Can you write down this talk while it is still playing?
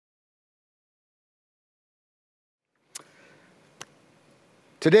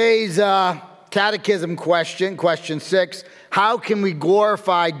Today's catechism question, question 6, how can we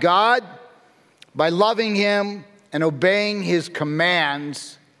glorify God? By loving Him and obeying His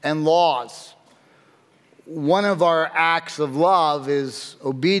commands and laws. One of our acts of love is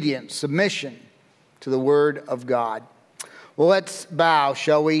obedience, submission to the Word of God. Well, let's bow,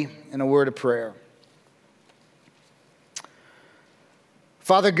 shall we, in a word of prayer.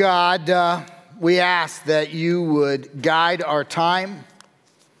 Father God, we ask that you would guide our time,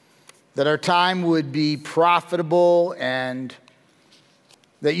 that our time would be profitable, and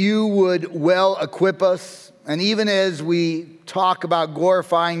that you would well equip us. And even as we talk about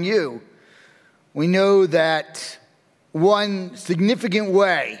glorifying you, we know that one significant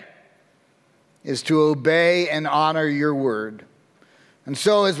way is to obey and honor your word. And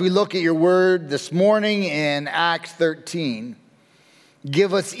so as we look at your word this morning in Acts 13,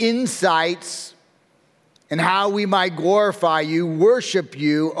 give us insights in how we might glorify you, worship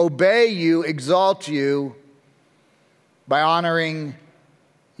you, obey you, exalt you by honoring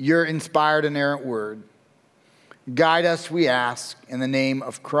your inspired, inerrant word. Guide us, we ask, in the name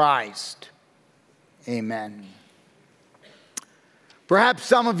of Christ. Amen. Perhaps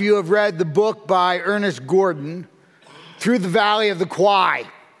some of you have read the book by Ernest Gordon, Through the Valley of the Kwai.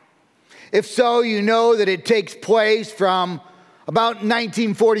 If so, you know that it takes place from about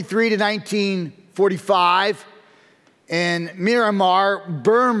 1943 to 1945 in Myanmar,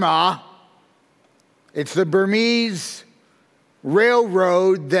 Burma. It's the Burmese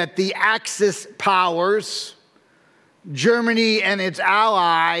railroad that the Axis powers, Germany and its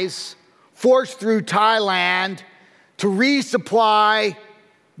allies, forced through Thailand to resupply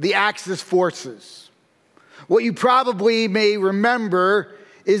the Axis forces. What you probably may remember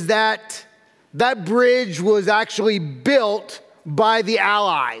is that that bridge was actually built by the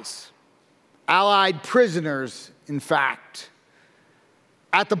Allies, Allied prisoners, in fact.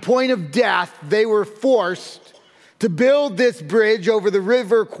 At the point of death, they were forced to build this bridge over the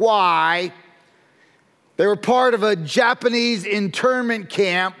River Kwai. They were part of a Japanese internment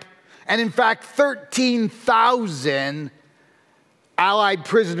camp, and in fact, 13,000 Allied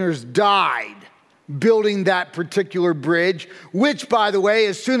prisoners died building that particular bridge, which, by the way,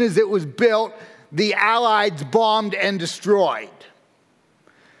 as soon as it was built, the Allies bombed and destroyed.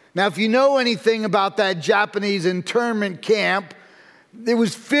 Now, if you know anything about that Japanese internment camp, it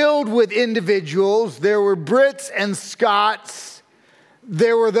was filled with individuals. There were Brits and Scots.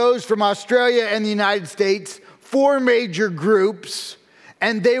 There were those from Australia and the United States, 4 major groups,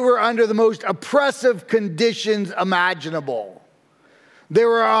 and they were under the most oppressive conditions imaginable. They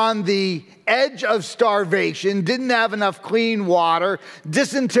were on the edge of starvation, didn't have enough clean water,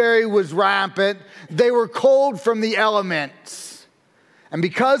 dysentery was rampant, they were cold from the elements. And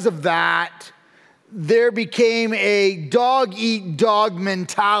because of that, there became a dog-eat-dog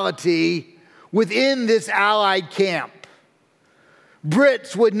mentality within this Allied camp.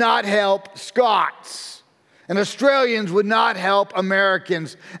 Brits would not help Scots, and Australians would not help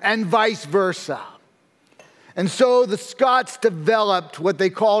Americans, and vice versa. And so the Scots developed what they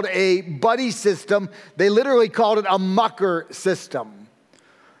called a buddy system. They literally called it a mucker system.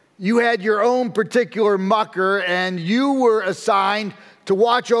 You had your own particular mucker, and you were assigned to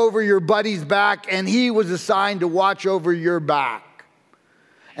watch over your buddy's back, and he was assigned to watch over your back.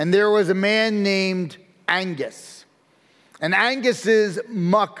 And there was a man named Angus. And Angus's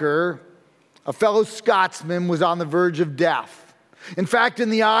mucker, a fellow Scotsman, was on the verge of death. In fact,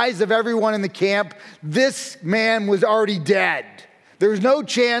 in the eyes of everyone in the camp, this man was already dead. There was no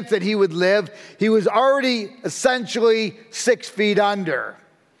chance that he would live. He was already essentially 6 feet under.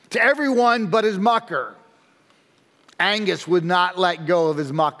 To everyone but his mucker, Angus would not let go of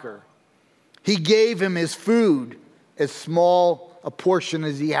his mucker. He gave him his food, as small a portion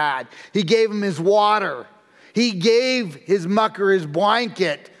as he had. He gave him his water. He gave his mucker his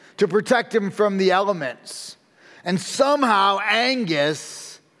blanket to protect him from the elements. And somehow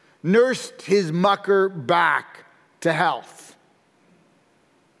Angus nursed his mucker back to health.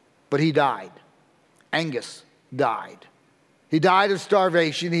 But he died. Angus died. He died of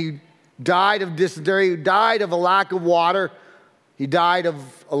starvation. He died of dysentery. He died of a lack of water. He died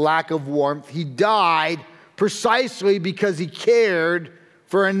of a lack of warmth. He died precisely because he cared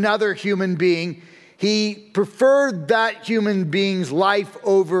for another human being. He preferred that human being's life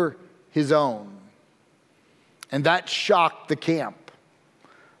over his own. And that shocked the camp.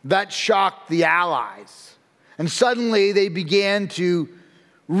 That shocked the Allies. And suddenly they began to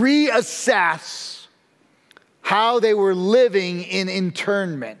reassess how they were living in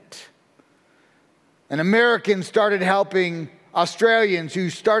internment. And Americans started helping Australians, who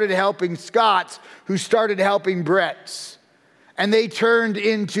started helping Scots, who started helping Brits. and they turned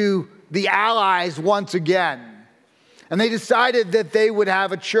into the Allies once again. And they decided that they would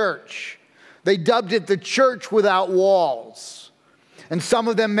have a church. They dubbed it the Church Without Walls. And some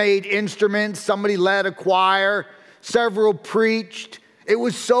of them made instruments, somebody led a choir, several preached. It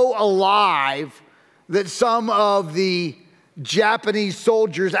was so alive that some of the Japanese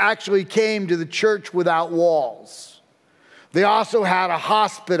soldiers actually came to the Church Without Walls. They also had a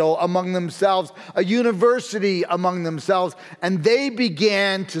hospital among themselves, a university among themselves, and they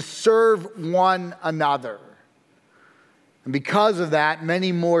began to serve one another. And because of that,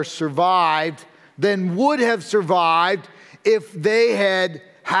 many more survived than would have survived if they had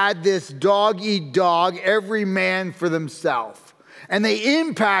had this dog eat dog, every man for themselves. And they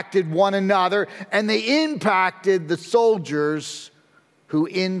impacted one another, and they impacted the soldiers who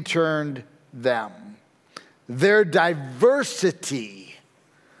interned them. Their diversity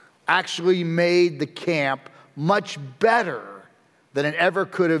actually made the camp much better than it ever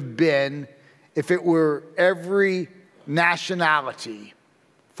could have been if it were every nationality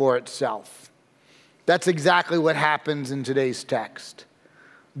for itself. That's exactly what happens in today's text.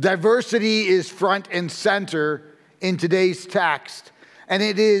 Diversity is front and center in today's text, and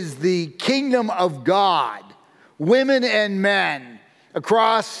it is the kingdom of God, women and men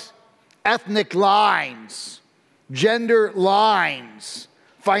across ethnic lines, gender lines,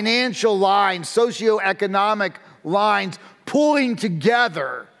 financial lines, socioeconomic lines, pulling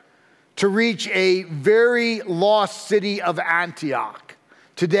together to reach a very lost city of Antioch,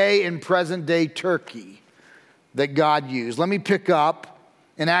 today in present-day Turkey, that God used. Let me pick up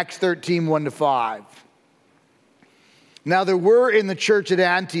in Acts 13, 1-5. Now there were in the church at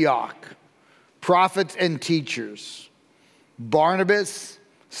Antioch prophets and teachers: Barnabas,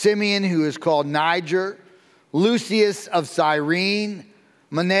 Simeon, who is called Niger, Lucius of Cyrene,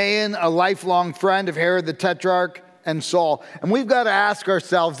 Manaen, a lifelong friend of Herod the Tetrarch, and Saul. And we've got to ask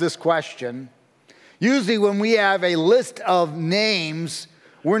ourselves this question. Usually when we have a list of names,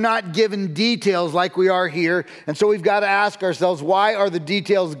 we're not given details like we are here. And so we've got to ask ourselves, why are the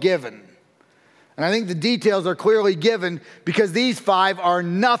details given? And I think the details are clearly given because these five are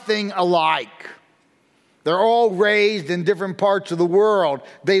nothing alike. They're all raised in different parts of the world.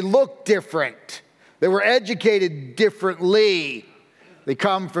 They look different. They were educated differently. They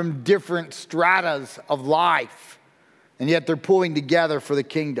come from different stratas of life. And yet they're pulling together for the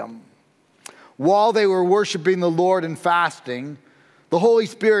kingdom. While they were worshiping the Lord and fasting, the Holy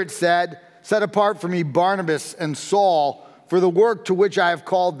Spirit said, "Set apart for me Barnabas and Saul for the work to which I have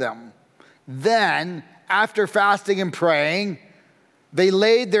called them." Then, after fasting and praying, they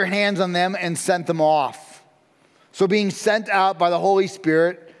laid their hands on them and sent them off. So being sent out by the Holy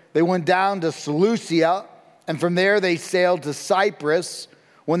Spirit, they went down to Seleucia, and from there they sailed to Cyprus.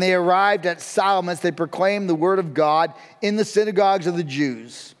 When they arrived at Salamis, they proclaimed the word of God in the synagogues of the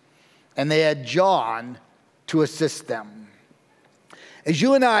Jews, and they had John to assist them. As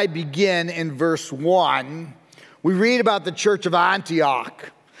you and I begin in verse 1, we read about the church of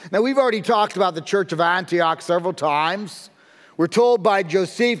Antioch. Now, we've already talked about the church of Antioch several times. We're told by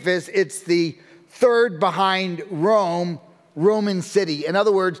Josephus it's the third behind Rome, Roman city. In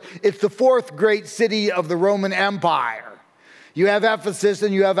other words, it's the fourth great city of the Roman Empire. You have Ephesus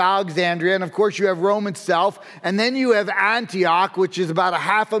and you have Alexandria, and of course you have Rome itself, and then you have Antioch, which is about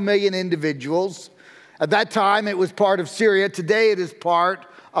 500,000 individuals. At that time, it was part of Syria. Today, it is part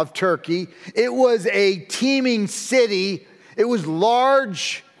of Turkey. It was a teeming city. It was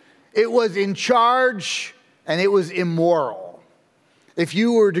large, it was in charge, and it was immoral. If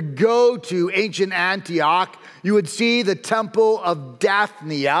you were to go to ancient Antioch, you would see the Temple of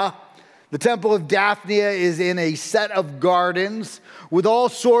Daphnia. The Temple of Daphnia is in a set of gardens with all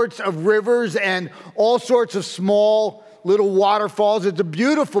sorts of rivers and all sorts of small little waterfalls. It's a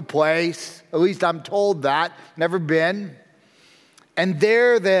beautiful place. At least I'm told that. Never been. And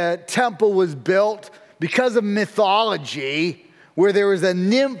there the temple was built because of mythology, where there was a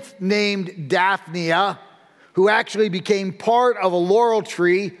nymph named Daphnia who actually became part of a laurel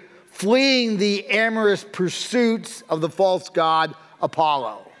tree, fleeing the amorous pursuits of the false god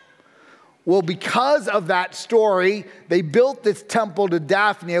Apollo. Well, because of that story, they built this temple to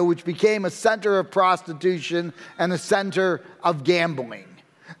Daphnia, which became a center of prostitution and a center of gambling.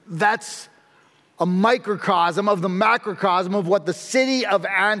 That's a microcosm of the macrocosm of what the city of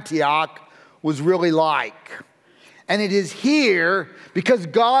Antioch was really like. And it is here, because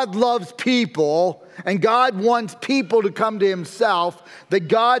God loves people and God wants people to come to himself, that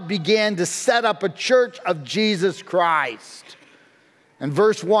God began to set up a church of Jesus Christ. And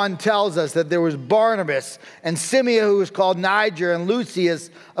verse 1 tells us that there was Barnabas and Simeon, who was called Niger, and Lucius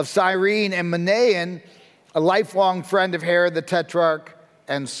of Cyrene, and Manaen, a lifelong friend of Herod the Tetrarch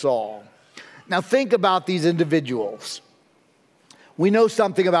and Saul. Now think about these individuals. We know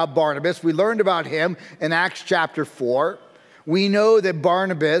something about Barnabas. We learned about him in Acts chapter 4. We know that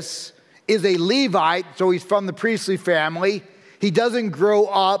Barnabas is a Levite, so he's from the priestly family. He doesn't grow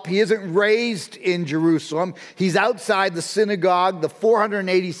up. He isn't raised in Jerusalem. He's outside the synagogue, the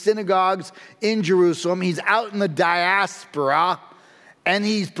 480 synagogues in Jerusalem. He's out in the diaspora, and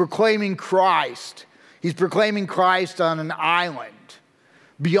he's proclaiming Christ. He's proclaiming Christ on an island.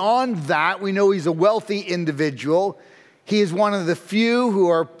 Beyond that, we know he's a wealthy individual. He is one of the few who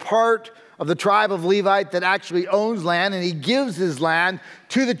are part of the tribe of Levite that actually owns land, and he gives his land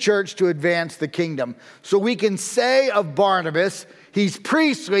to the church to advance the kingdom. So we can say of Barnabas, he's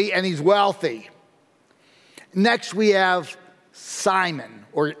priestly and he's wealthy. Next we have Simon,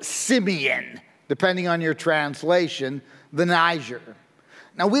 or Simeon, depending on your translation, the Niger.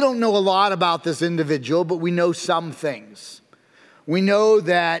 Now we don't know a lot about this individual, but we know some things. We know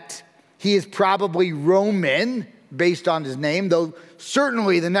that he is probably Roman, based on his name, though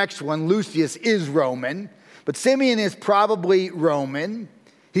certainly the next one, Lucius, is Roman. But Simeon is probably Roman.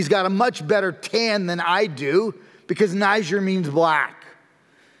 He's got a much better tan than I do because Niger means black.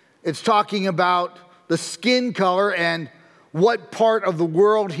 It's talking about the skin color and what part of the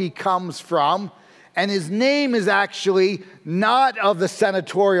world he comes from. And his name is actually not of the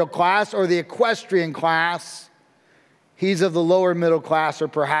senatorial class or the equestrian class. He's of the lower middle class, or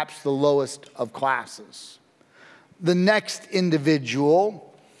perhaps the lowest of classes. The next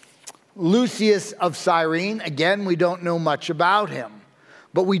individual, Lucius of Cyrene, again, we don't know much about him.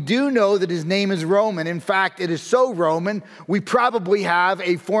 But we do know that his name is Roman. In fact, it is so Roman, we probably have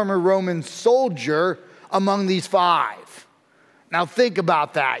a former Roman soldier among these five. Now think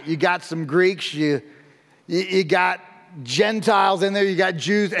about that. You got some Greeks, you got Gentiles in there, you got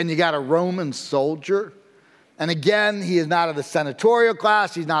Jews, and you got a Roman soldier. And again, he is not of the senatorial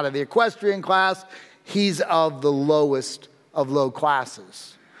class, he's not of the equestrian class, he's of the lowest of low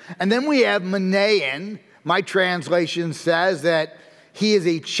classes. And then we have Manaen. My translation says that he is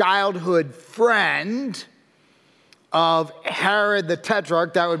a childhood friend of Herod the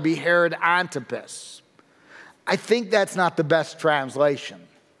Tetrarch. That would be Herod Antipas. I think that's not the best translation.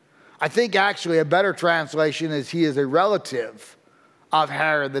 I think actually a better translation is he is a relative of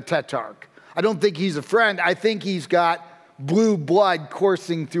Herod the Tetrarch. I don't think he's a friend. I think he's got blue blood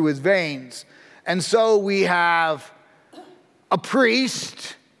coursing through his veins. And so we have a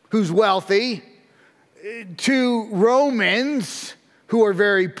priest who's wealthy, two Romans who are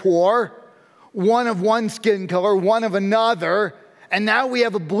very poor, one of one skin color, one of another, and now we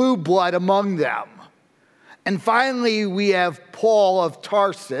have a blue blood among them. And finally, we have Paul of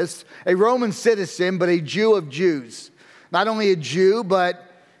Tarsus, a Roman citizen, but a Jew of Jews. Not only a Jew, but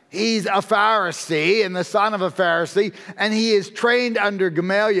he's a Pharisee and the son of a Pharisee, and he is trained under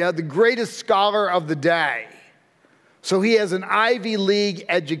Gamaliel, the greatest scholar of the day. So he has an Ivy League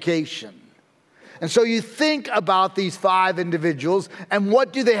education. And so you think about these five individuals, and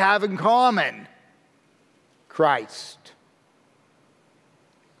what do they have in common? Christ.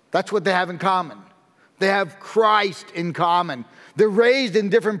 That's what they have in common. They have Christ in common. They're raised in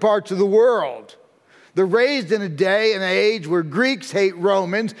different parts of the world. They're raised in a day and an age where Greeks hate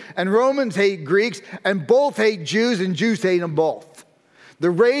Romans and Romans hate Greeks and both hate Jews and Jews hate them both. They're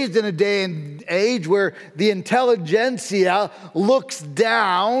raised in a day and age where the intelligentsia looks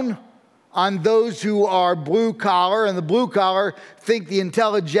down on those who are blue collar, and the blue collar think the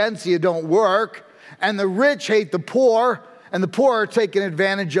intelligentsia don't work, and the rich hate the poor, and the poor are taken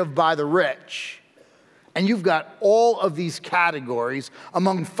advantage of by the rich. And you've got all of these categories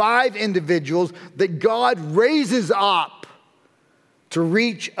among five individuals that God raises up to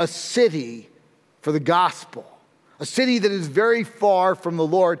reach a city for the gospel. A city that is very far from the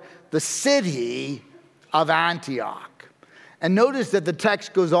Lord, the city of Antioch. And notice that the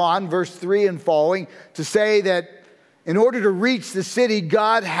text goes on, verse 3 and following, to say that in order to reach the city,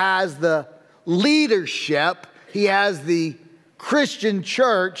 God has the leadership, He has the Christian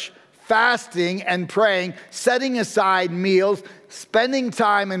church fasting and praying, setting aside meals, spending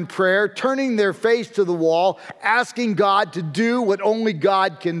time in prayer, turning their face to the wall, asking God to do what only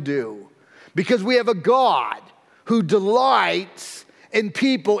God can do. Because we have a God who delights in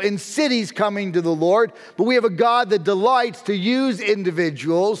people, in cities coming to the Lord, but we have a God that delights to use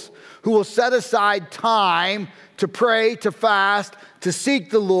individuals who will set aside time to pray, to fast, to seek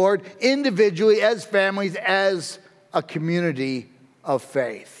the Lord individually, as families, as a community of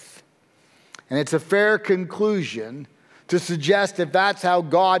faith. And it's a fair conclusion to suggest if that's how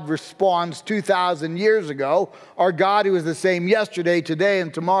God responds 2,000 years ago, our God, who is the same yesterday, today,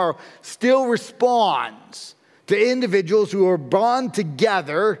 and tomorrow, still responds to individuals who are bound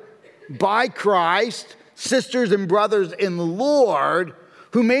together by Christ, sisters and brothers in the Lord,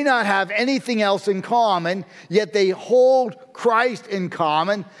 who may not have anything else in common, yet they hold Christ in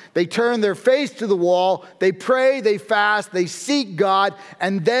common. They turn their face to the wall, they pray, they fast, they seek God,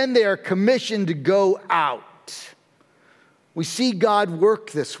 and then they are commissioned to go out. We see God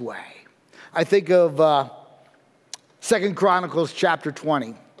work this way. I think of 2 Chronicles chapter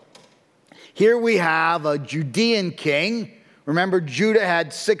 20. Here we have a Judean king. Remember, Judah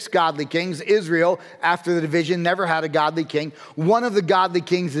had 6 godly kings. Israel, after the division, never had a godly king. One of the godly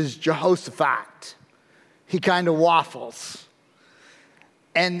kings is Jehoshaphat. He kind of waffles.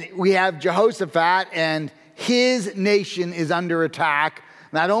 And we have Jehoshaphat, and his nation is under attack,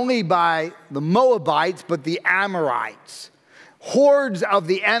 not only by the Moabites, but the Amorites. Hordes of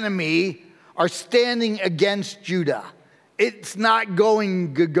the enemy are standing against Judah. It's not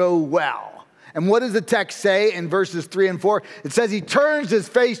going to go well. And what does the text say in verses 3 and 4? It says he turns his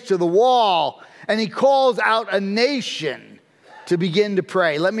face to the wall and he calls out a nation to begin to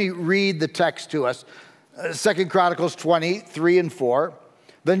pray. Let me read the text to us. 2 Chronicles 20, 3 and 4.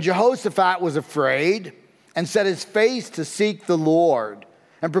 Then Jehoshaphat was afraid and set his face to seek the Lord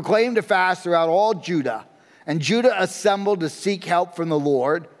and proclaimed a fast throughout all Judah. And Judah assembled to seek help from the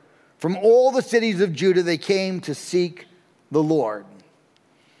Lord. From all the cities of Judah they came to seek the Lord.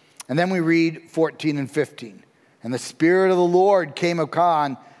 And then we read 14 and 15. And the Spirit of the Lord came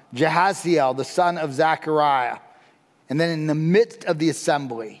upon Jahaziel, the son of Zechariah. And then in the midst of the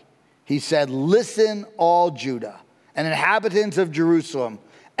assembly, he said, listen, all Judah and inhabitants of Jerusalem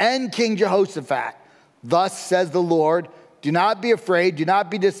and King Jehoshaphat. Thus says the Lord, do not be afraid, do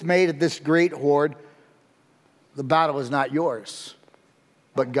not be dismayed at this great horde. The battle is not yours,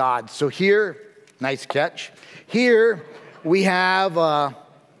 but God's. So here, nice catch. Here we have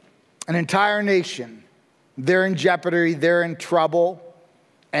an entire nation. They're in jeopardy, they're in trouble,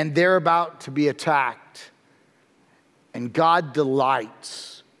 and they're about to be attacked. And God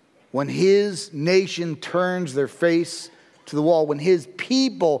delights when his nation turns their face to the wall, when his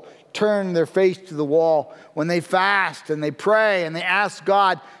people turn their face to the wall, when they fast and they pray and they ask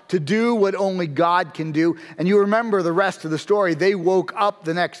God to do what only God can do. And you remember the rest of the story. They woke up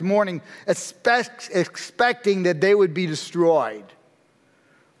the next morning expecting that they would be destroyed.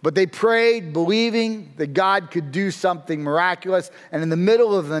 But they prayed, believing that God could do something miraculous. And in the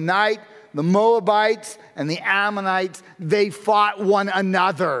middle of the night, the Moabites and the Ammonites, they fought one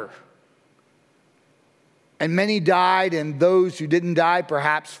another. And many died, and those who didn't die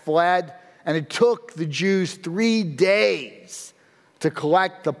perhaps fled. And it took the Jews 3 days to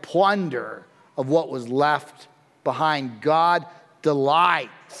collect the plunder of what was left behind. God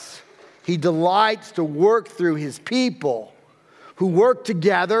delights. He delights to work through his people who work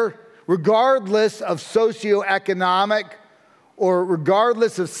together regardless of socioeconomic or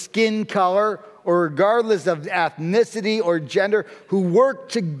regardless of skin color or regardless of ethnicity or gender, who work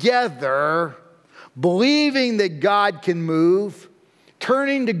together believing that God can move,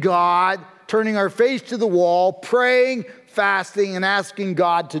 turning to God, turning our face to the wall, praying, fasting, and asking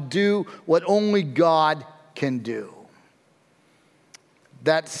God to do what only God can do.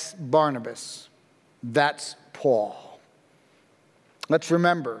 That's Barnabas. That's Paul. Let's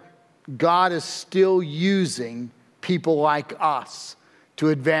remember, God is still using people like us to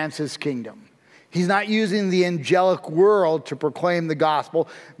advance his kingdom. He's not using the angelic world to proclaim the gospel,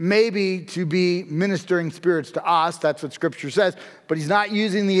 maybe to be ministering spirits to us, that's what Scripture says, but he's not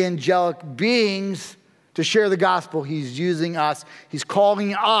using the angelic beings to share the gospel. He's using us. He's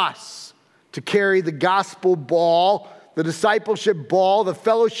calling us to carry the gospel ball, the discipleship ball, the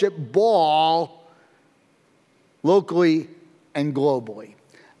fellowship ball, locally and globally.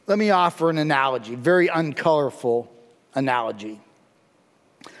 Let me offer an analogy, very uncolorful analogy.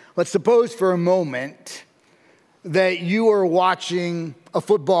 Let's suppose for a moment that you are watching a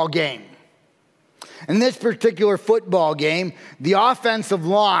football game. In this particular football game, the offensive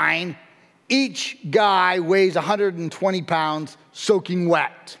line, each guy weighs 120 pounds soaking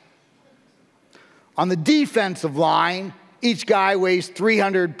wet. On the defensive line, each guy weighs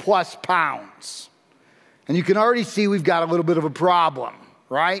 300 plus pounds. And you can already see we've got a little bit of a problem,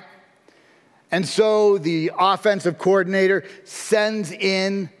 right? And so the offensive coordinator sends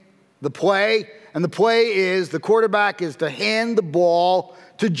in the play, and the play is the quarterback is to hand the ball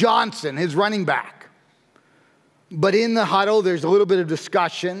to Johnson, his running back. But in the huddle, there's a little bit of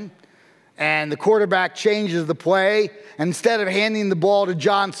discussion, and the quarterback changes the play. And instead of handing the ball to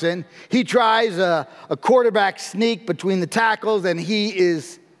Johnson, he tries a quarterback sneak between the tackles, and he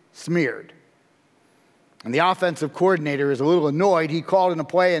is smeared. And the offensive coordinator is a little annoyed. He called in a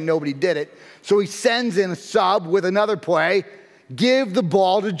play and nobody did it. So he sends in a sub with another play, give the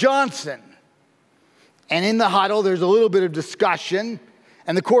ball to Johnson. And in the huddle, there's a little bit of discussion,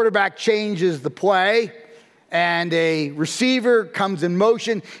 and the quarterback changes the play, and a receiver comes in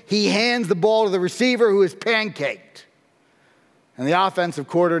motion. He hands the ball to the receiver, who is pancaked. And the offensive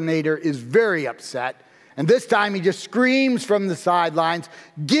coordinator is very upset. And this time he just screams from the sidelines,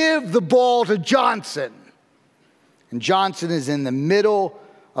 give the ball to Johnson. And Johnson is in the middle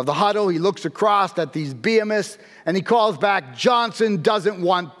of the huddle. He looks across at these behemoths, and he calls back, Johnson doesn't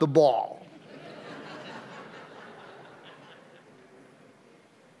want the ball.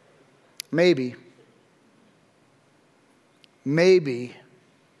 Maybe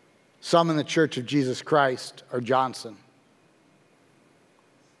some in the Church of Jesus Christ are Johnson.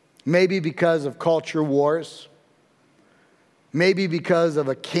 Maybe because of culture wars. Maybe because of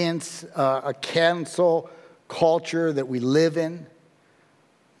a cancel culture that we live in.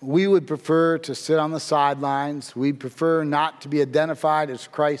 We would prefer to sit on the sidelines. We prefer not to be identified as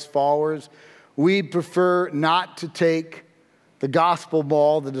Christ followers. We prefer not to take the gospel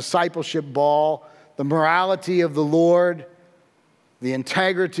ball, the discipleship ball, the morality of the Lord, the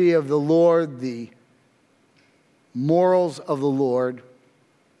integrity of the Lord, the morals of the Lord.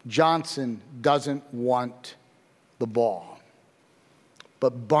 Johnson doesn't want the ball.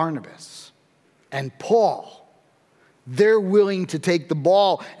 But Barnabas and Paul, they're willing to take the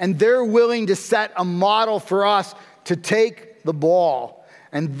ball, and they're willing to set a model for us to take the ball.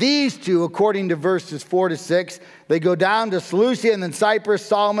 And these two, according to verses 4 to 6, they go down to Seleucia and then Cyprus,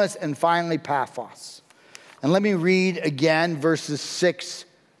 Salamis, and finally Paphos. And let me read again verses 6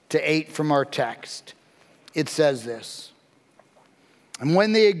 to 8 from our text. It says this. And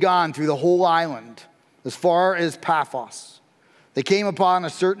when they had gone through the whole island, as far as Paphos, they came upon a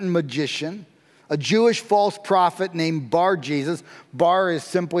certain magician, a Jewish false prophet named Bar-Jesus. Bar is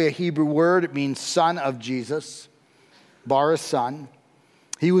simply a Hebrew word. It means son of Jesus. Bar is son.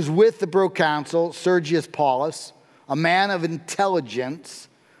 He was with the proconsul, Sergius Paulus, a man of intelligence,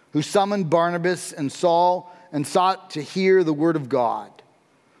 who summoned Barnabas and Saul and sought to hear the word of God.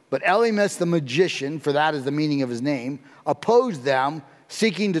 But Elymas the magician, for that is the meaning of his name, opposed them,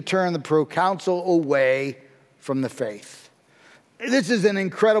 seeking to turn the proconsul away from the faith. This is an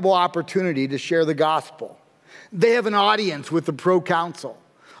incredible opportunity to share the gospel. They have an audience with the proconsul.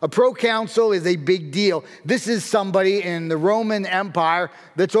 A proconsul is a big deal. This is somebody in the Roman Empire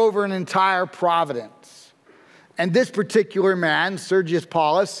that's over an entire province. And this particular man, Sergius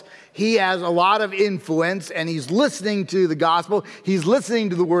Paulus, he has a lot of influence, and he's listening to the gospel. He's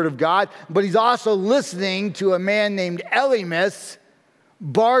listening to the word of God, but he's also listening to a man named Elymas,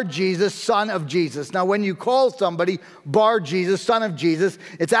 Bar-Jesus, son of Jesus. Now, when you call somebody Bar-Jesus, son of Jesus,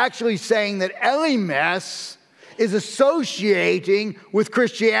 it's actually saying that Elymas is associating with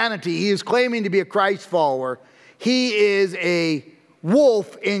Christianity. He is claiming to be a Christ follower. He is a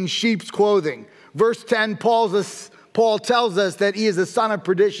wolf in sheep's clothing. Verse 10, Paul tells us that he is a son of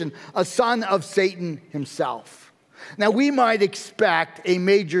perdition, a son of Satan himself. Now, we might expect a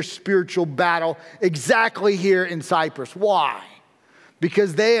major spiritual battle exactly here in Cyprus. Why?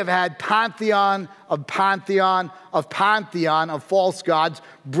 Because they have had pantheon of false gods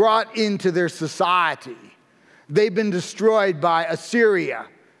brought into their society. They've been destroyed by Assyria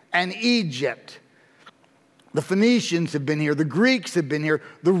and Egypt. The Phoenicians have been here. The Greeks have been here.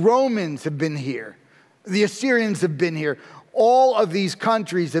 The Romans have been here. The Assyrians have been here. All of these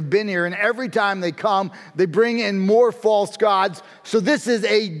countries have been here. And every time they come, they bring in more false gods. So this is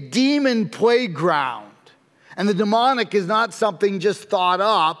a demon playground. And the demonic is not something just thought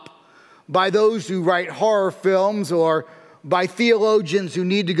up by those who write horror films or by theologians who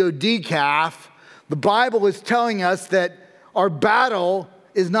need to go decaf. The Bible is telling us that our battle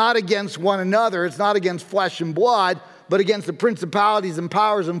is not against one another. It's not against flesh and blood, but against the principalities and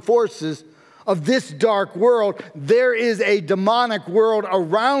powers and forces of this dark world. There is a demonic world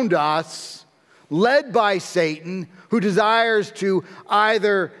around us, led by Satan, who desires to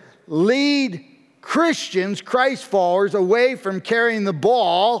either lead Christians, Christ followers, away from carrying the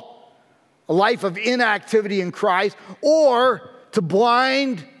ball, a life of inactivity in Christ, or to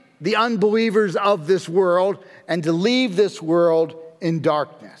blind the unbelievers of this world and to leave this world in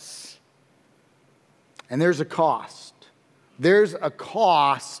darkness. And there's a cost. There's a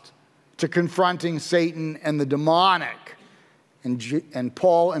cost to confronting Satan and the demonic. And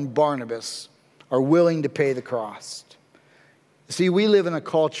Paul and Barnabas are willing to pay the cost. See, we live in a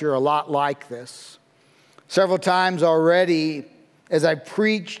culture a lot like this. Several times already, as I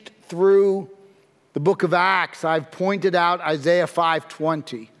preached through the book of Acts, I've pointed out Isaiah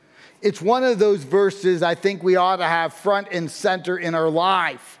 5:20. It's one of those verses I think we ought to have front and center in our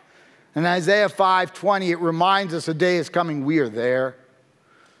life. In Isaiah 5:20, it reminds us a day is coming. We are there.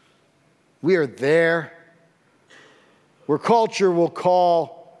 We are there. Where culture will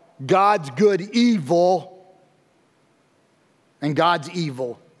call God's good evil and God's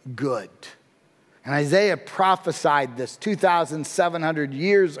evil good. And Isaiah prophesied this 2,700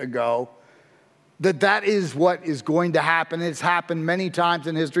 years ago, that is what is going to happen. It's happened many times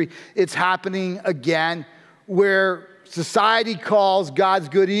in history. It's happening again, where society calls God's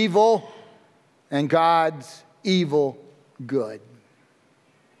good evil and God's evil good.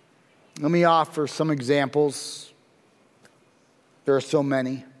 Let me offer some examples. There are so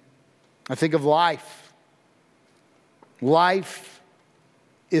many. I think of life. Life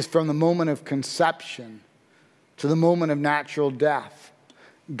is from the moment of conception to the moment of natural death.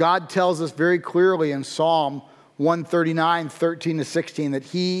 God tells us very clearly in Psalm 139, 13 to 16, that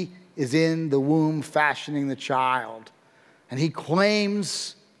he is in the womb fashioning the child. And he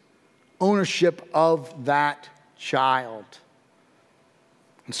claims ownership of that child.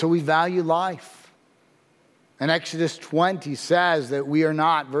 And so we value life. And Exodus 20 says that we are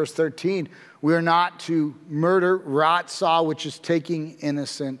not, verse 13, we are not to murder ratzah, which is taking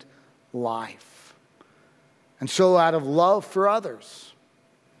innocent life. And so out of love for others,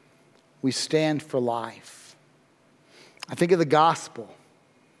 we stand for life. I think of the gospel.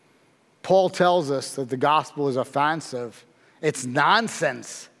 Paul tells us that the gospel is offensive. It's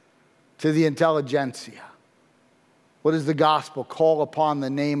nonsense to the intelligentsia. What is the gospel? Call upon the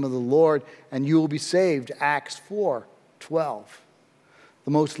name of the Lord and you will be saved. Acts 4:12.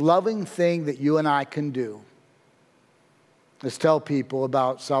 The most loving thing that you and I can do is tell people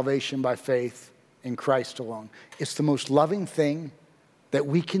about salvation by faith in Christ alone. It's the most loving thing that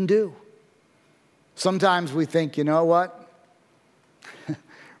we can do. Sometimes we think, you know what?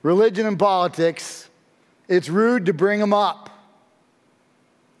 Religion and politics, it's rude to bring them up.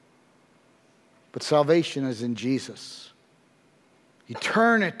 But salvation is in Jesus.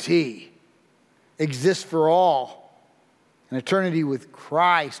 Eternity exists for all. And eternity with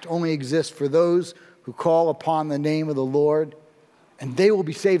Christ only exists for those who call upon the name of the Lord. And they will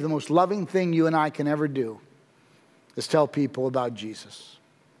be saved. The most loving thing you and I can ever do is tell people about Jesus.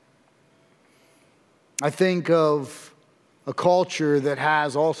 I think of a culture that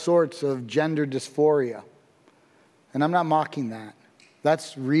has all sorts of gender dysphoria. And I'm not mocking that.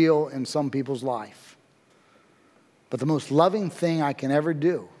 That's real in some people's life. But the most loving thing I can ever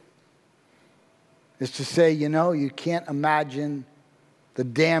do is to say, you know, you can't imagine the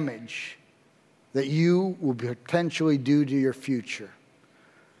damage that you will potentially do to your future.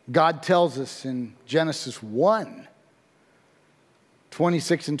 God tells us in Genesis 1,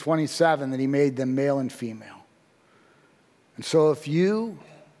 26 and 27, that he made them male and female. And so if you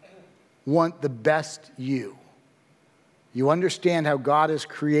want the best you understand how God has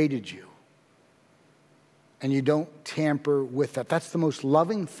created you, and you don't tamper with that. That's the most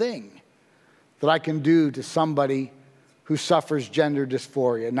loving thing that I can do to somebody who suffers gender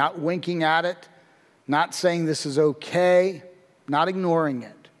dysphoria. Not winking at it, not saying this is okay, not ignoring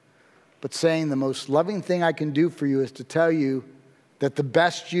it, but saying the most loving thing I can do for you is to tell you that the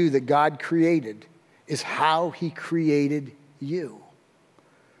best you that God created is how he created you.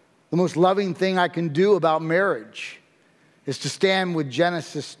 The most loving thing I can do about marriage is to stand with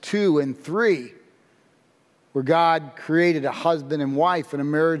Genesis 2 and 3, where God created a husband and wife in a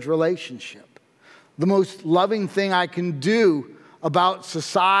marriage relationship. The most loving thing I can do about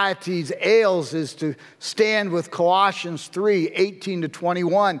society's ails is to stand with Colossians 3, 18 to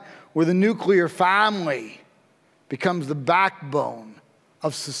 21, where the nuclear family becomes the backbone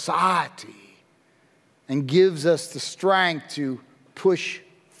of society and gives us the strength to push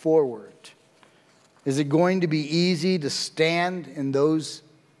forward. Is it going to be easy to stand in those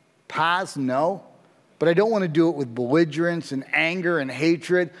paths? No. But I don't want to do it with belligerence and anger and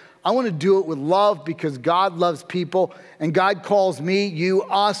hatred. I want to do it with love because God loves people and God calls me, you,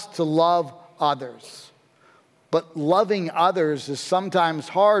 us to love others. But loving others is sometimes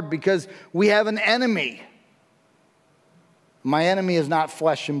hard because we have an enemy. My enemy is not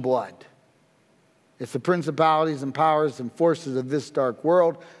flesh and blood. It's the principalities and powers and forces of this dark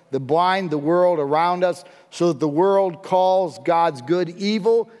world that blind the world around us so that the world calls God's good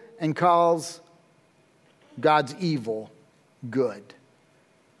evil and calls God's evil good.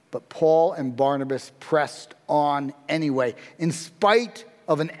 But Paul and Barnabas pressed on anyway, in spite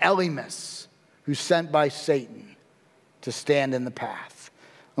of an Elymas who's sent by Satan. to stand in the path.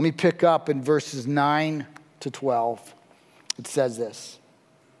 Let me pick up in verses 9 to 12. It says this.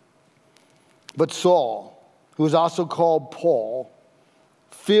 But Saul, who was also called Paul,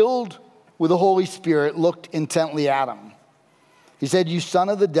 filled with the Holy Spirit, looked intently at him. He said, "You son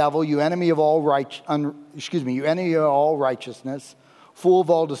of the devil, you enemy of all righteousness, full of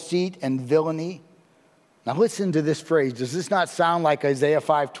all deceit and villainy." Now listen to this phrase. Does this not sound like Isaiah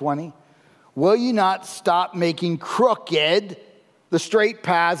 5:20? "Will you not stop making crooked the straight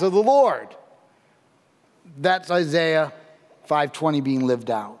paths of the Lord?" That's Isaiah 5:20 being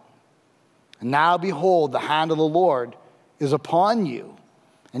lived out. "And now behold, the hand of the Lord is upon you,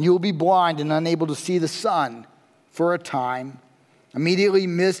 and you will be blind and unable to see the sun for a time." Immediately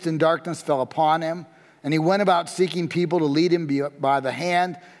mist and darkness fell upon him, and he went about seeking people to lead him by the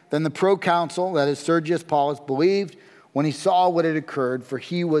hand. Then the proconsul, that is Sergius Paulus, believed when he saw what had occurred, for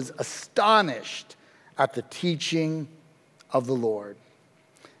he was astonished at the teaching of the Lord.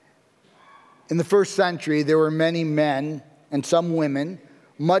 In the first century, there were many men and some women,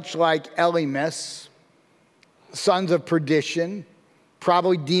 much like Elymas, sons of perdition,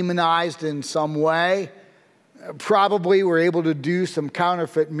 probably demonized in some way, probably were able to do some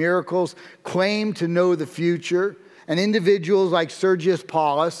counterfeit miracles, claimed to know the future, and individuals like Sergius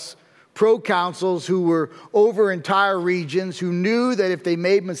Paulus, proconsuls who were over entire regions, who knew that if they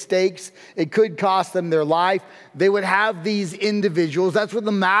made mistakes, it could cost them their life. They would have these individuals. That's what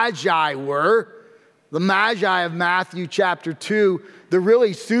the Magi were. The Magi of Matthew chapter 2, they're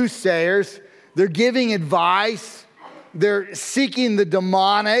really soothsayers. They're giving advice. They're seeking the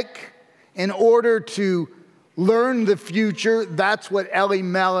demonic in order to learn the future. That's what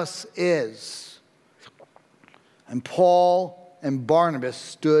Elymas is. And Paul and Barnabas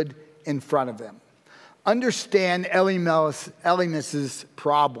stood in front of them. Understand Elymas's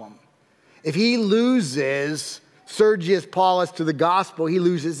problem. If he loses Sergius Paulus to the gospel, he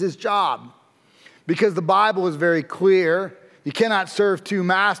loses his job. Because the Bible is very clear. You cannot serve two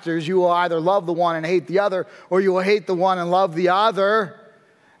masters. You will either love the one and hate the other, or you will hate the one and love the other.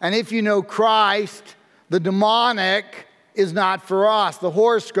 And if you know Christ, the demonic is not for us. The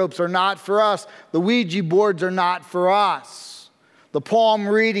horoscopes are not for us. The Ouija boards are not for us. The palm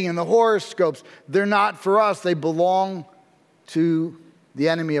reading and the horoscopes, they're not for us. They belong to the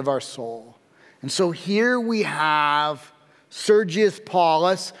enemy of our soul. And so here we have Sergius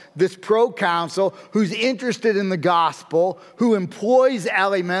Paulus, this proconsul who's interested in the gospel, who employs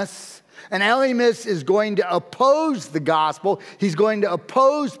Elymas, and Elymas is going to oppose the gospel. He's going to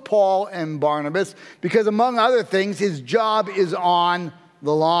oppose Paul and Barnabas because, among other things, his job is on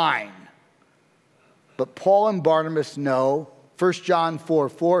the line. But Paul and Barnabas know, 1 John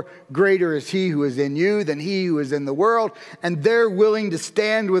 4:4, greater is he who is in you than he who is in the world. And they're willing to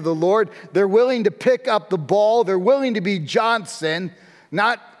stand with the Lord. They're willing to pick up the ball. They're willing to be Johnson,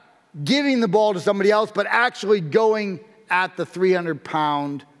 not giving the ball to somebody else, but actually going at the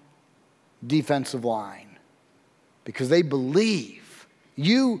 300-pound defensive line. Because they believe,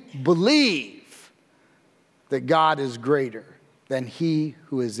 you believe that God is greater than he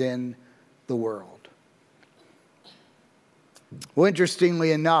who is in the world. Well,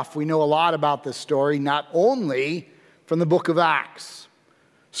 interestingly enough, we know a lot about this story, not only from the book of Acts.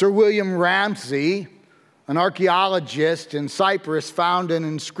 Sir William Ramsay, an archaeologist in Cyprus, found an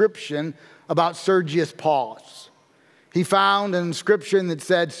inscription about Sergius Paulus. He found an inscription that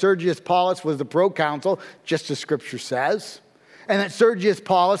said Sergius Paulus was the proconsul, just as Scripture says, and that Sergius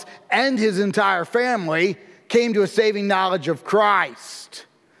Paulus and his entire family came to a saving knowledge of Christ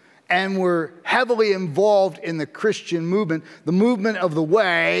and were heavily involved in the Christian movement, the movement of the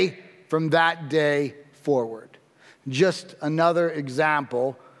way from that day forward. Just another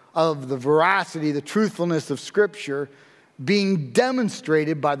example of the veracity, the truthfulness of Scripture being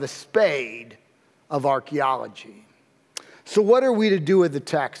demonstrated by the spade of archaeology. So what are we to do with the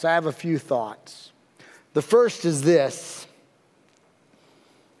text? I have a few thoughts. The first is this.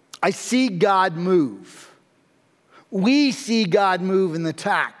 I see God move. We see God move in the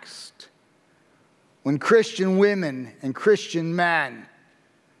text. When Christian women and Christian men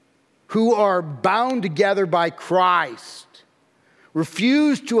who are bound together by Christ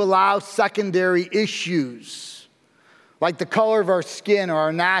refuse to allow secondary issues like the color of our skin or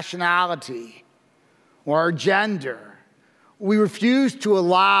our nationality or our gender. We refuse to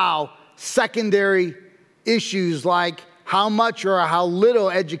allow secondary issues like how much or how little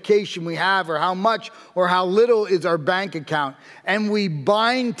education we have, or how much or how little is our bank account. And we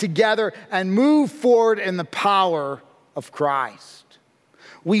bind together and move forward in the power of Christ.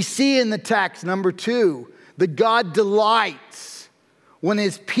 We see in the text, number 2, that God delights when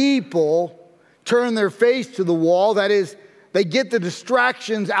his people turn their face to the wall. That is, they get the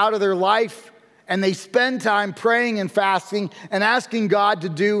distractions out of their life and they spend time praying and fasting and asking God to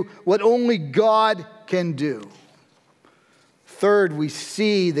do what only God can do. Third, we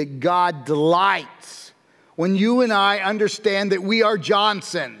see that God delights when you and I understand that we are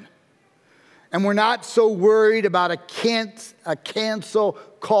Johnson and we're not so worried about a cancel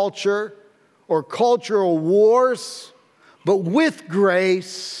culture or cultural wars, but with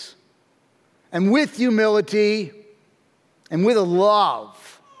grace and with humility and with a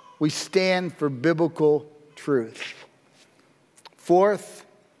love, we stand for biblical truth. Fourth,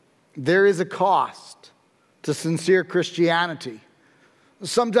 there is a cost to sincere Christianity.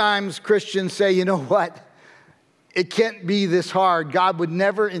 Sometimes Christians say, you know what? It can't be this hard. God would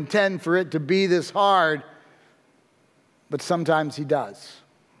never intend for it to be this hard. But sometimes he does.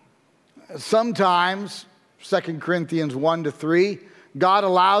 Sometimes, 2 Corinthians 1-3, God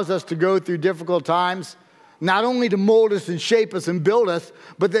allows us to go through difficult times, not only to mold us and shape us and build us,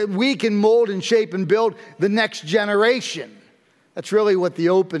 but that we can mold and shape and build the next generation. That's really what the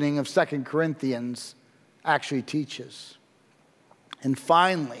opening of 2 Corinthians actually teaches. And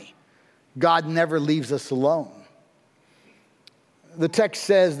finally, God never leaves us alone. The text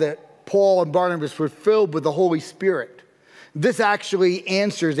says that Paul and Barnabas were filled with the Holy Spirit. This actually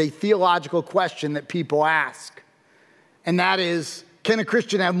answers a theological question that people ask. And that is, can a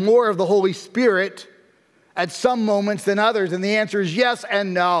Christian have more of the Holy Spirit at some moments than others? And the answer is yes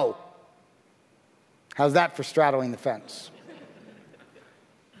and no. How's that for straddling the fence?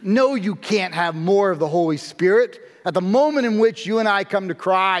 No, you can't have more of the Holy Spirit. At the moment in which you and I come to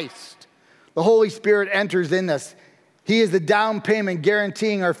Christ, the Holy Spirit enters in us. He is the down payment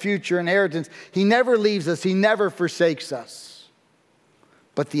guaranteeing our future inheritance. He never leaves us. He never forsakes us.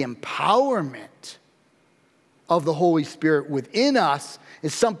 But the empowerment of the Holy Spirit within us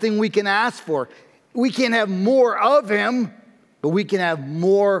is something we can ask for. We can't have more of him, but we can have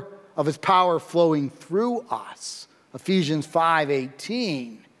more of his power flowing through us. Ephesians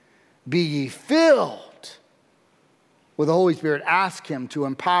 5:18. Be ye filled with the Holy Spirit. Ask him to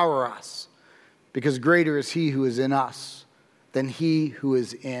empower us, because greater is he who is in us than he who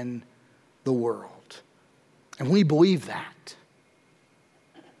is in the world. And we believe that.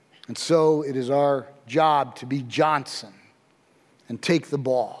 And so it is our job to be Johnson and take the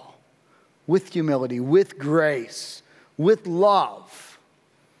ball with humility, with grace, with love,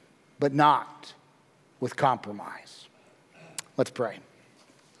 but not with compromise. Let's pray.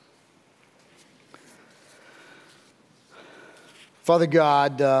 Father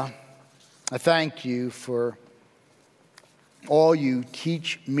God, I thank you for all you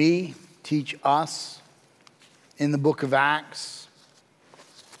teach me, teach us in the book of Acts.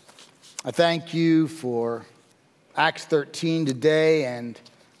 I thank you for Acts 13 today and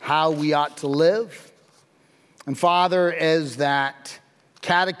how we ought to live. And Father, as that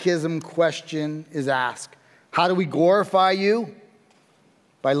catechism question is asked, how do we glorify you?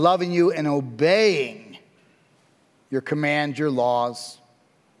 By loving you and obeying your commands, your laws,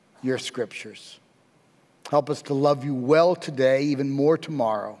 your scriptures. Help us to love you well today, even more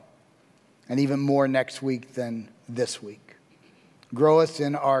tomorrow, and even more next week than this week. Grow us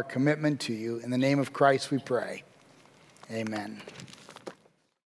in our commitment to you. In the name of Christ we pray. Amen.